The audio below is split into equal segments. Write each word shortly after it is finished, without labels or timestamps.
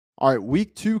All right,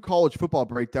 week 2 college football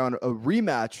breakdown, a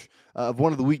rematch of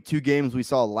one of the week 2 games we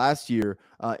saw last year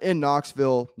in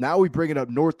Knoxville. Now we bring it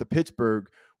up north to Pittsburgh.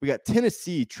 We got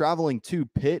Tennessee traveling to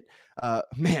Pitt.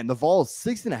 Man, the Vols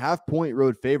 6.5-point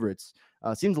road favorites.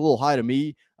 Seems a little high to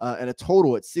me, and a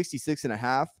total at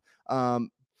 66.5.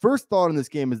 First thought on this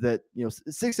game is that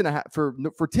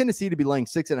 6.5 for Tennessee to be laying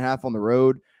 6.5 on the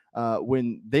road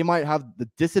when they might have the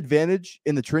disadvantage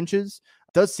in the trenches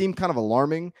does seem kind of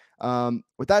alarming.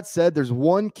 With that said, there's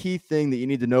one key thing that you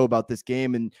need to know about this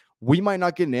game, and we might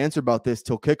not get an answer about this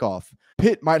till kickoff.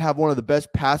 Pitt might have one of the best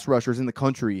pass rushers in the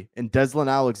country in Deslin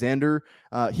Alexander.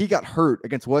 He got hurt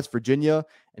against West Virginia,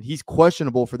 and he's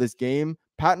questionable for this game.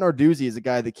 Pat Narduzzi is a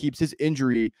guy that keeps his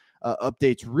injury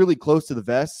updates really close to the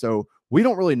vest, so we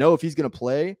don't really know if he's going to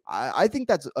play. I think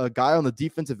that's a guy on the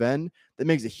defensive end that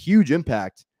makes a huge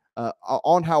impact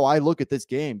on how I look at this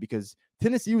game, because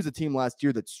Tennessee was a team last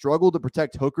year that struggled to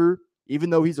protect Hooker,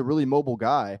 even though he's a really mobile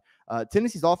guy.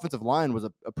 Tennessee's offensive line was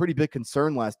a pretty big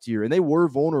concern last year, and they were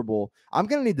vulnerable. I'm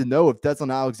going to need to know if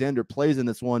Deslin Alexander plays in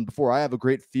this one before I have a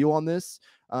great feel on this.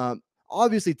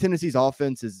 Obviously, Tennessee's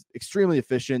offense is extremely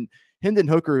efficient. Hendon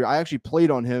Hooker, I actually played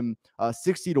on him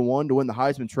 60-1 to win the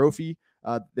Heisman Trophy.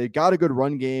 They got a good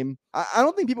run game. I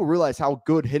don't think people realize how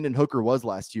good Hendon Hooker was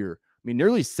last year. I mean,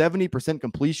 nearly 70%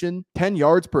 completion, 10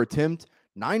 yards per attempt,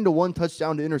 9-1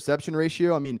 touchdown to interception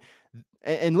ratio. I mean,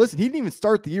 and listen, he didn't even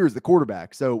start the year as the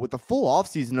quarterback. So with the full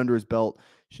offseason under his belt,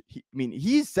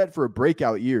 he's set for a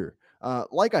breakout year.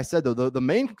 Like I said, though, the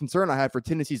main concern I have for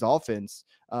Tennessee's offense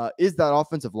is that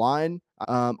offensive line.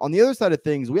 On the other side of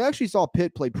things, we actually saw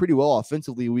Pitt play pretty well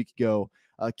offensively a week ago.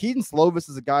 Keaton Slovis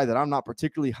is a guy that I'm not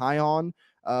particularly high on.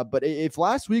 But if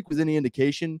last week was any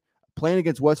indication, playing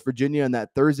against West Virginia in that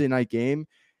Thursday night game,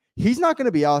 he's not going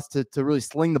to be asked to really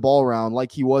sling the ball around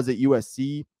like he was at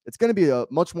USC. It's going to be a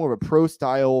much more of a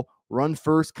pro-style,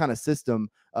 run-first kind of system,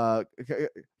 kind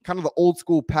of the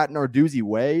old-school Pat Narduzzi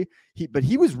way. But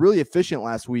he was really efficient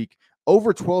last week,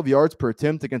 over 12 yards per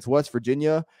attempt against West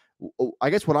Virginia. I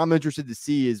guess what I'm interested to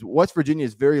see is West Virginia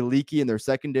is very leaky in their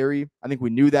secondary. I think we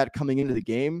knew that coming into the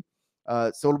game.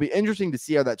 So it'll be interesting to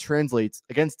see how that translates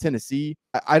against Tennessee.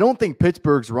 I don't think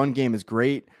Pittsburgh's run game is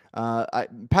great. Pat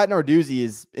Narduzzi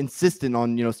is insistent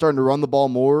on starting to run the ball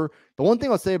more. The one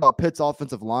thing I'll say about Pitt's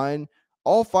offensive line,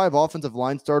 all 5 offensive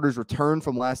line starters returned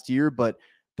from last year, but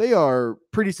they are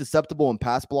pretty susceptible in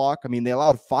pass block. I mean, they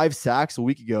allowed 5 sacks a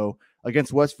week ago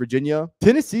against West Virginia.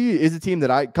 Tennessee is a team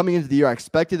that coming into the year, I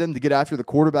expected them to get after the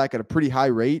quarterback at a pretty high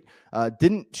rate.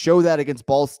 Didn't show that against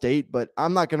Ball State, but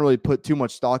I'm not going to really put too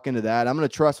much stock into that. I'm going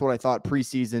to trust what I thought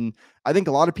preseason. I think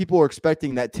a lot of people are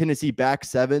expecting that Tennessee back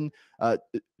 7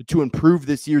 to improve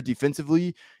this year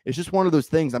defensively. It's just one of those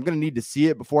things. I'm going to need to see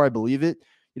it before I believe it.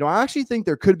 I actually think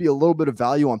there could be a little bit of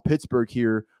value on Pittsburgh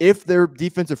here if their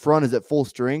defensive front is at full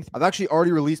strength. I've actually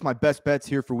already released my best bets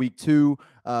here for week 2.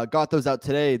 Got those out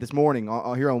this morning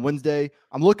here on Wednesday.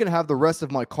 I'm looking to have the rest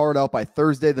of my card out by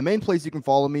Thursday. The main place you can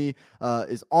follow me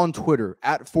is on Twitter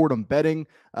at Fordham Betting.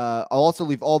 I'll also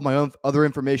leave all of my other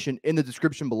information in the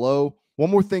description below. One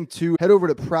more thing, too, head over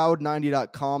to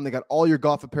proud90.com. They got all your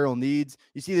golf apparel needs.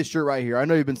 You see this shirt right here. I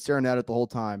know you've been staring at it the whole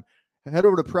time. Head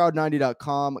over to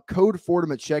proud90.com, code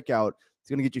Fordham at checkout. It's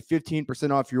going to get you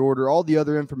 15% off your order. All the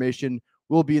other information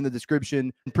will be in the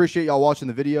description. Appreciate y'all watching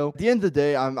the video. At the end of the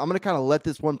day, I'm going to kind of let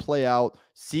this one play out,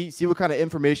 see what kind of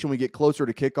information we get closer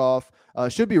to kickoff.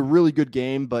 Should be a really good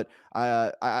game, but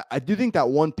I do think that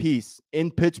one piece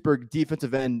in Pittsburgh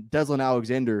defensive end, Deslin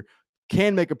Alexander,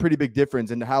 can make a pretty big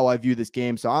difference into how I view this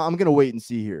game. So I'm going to wait and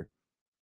see here.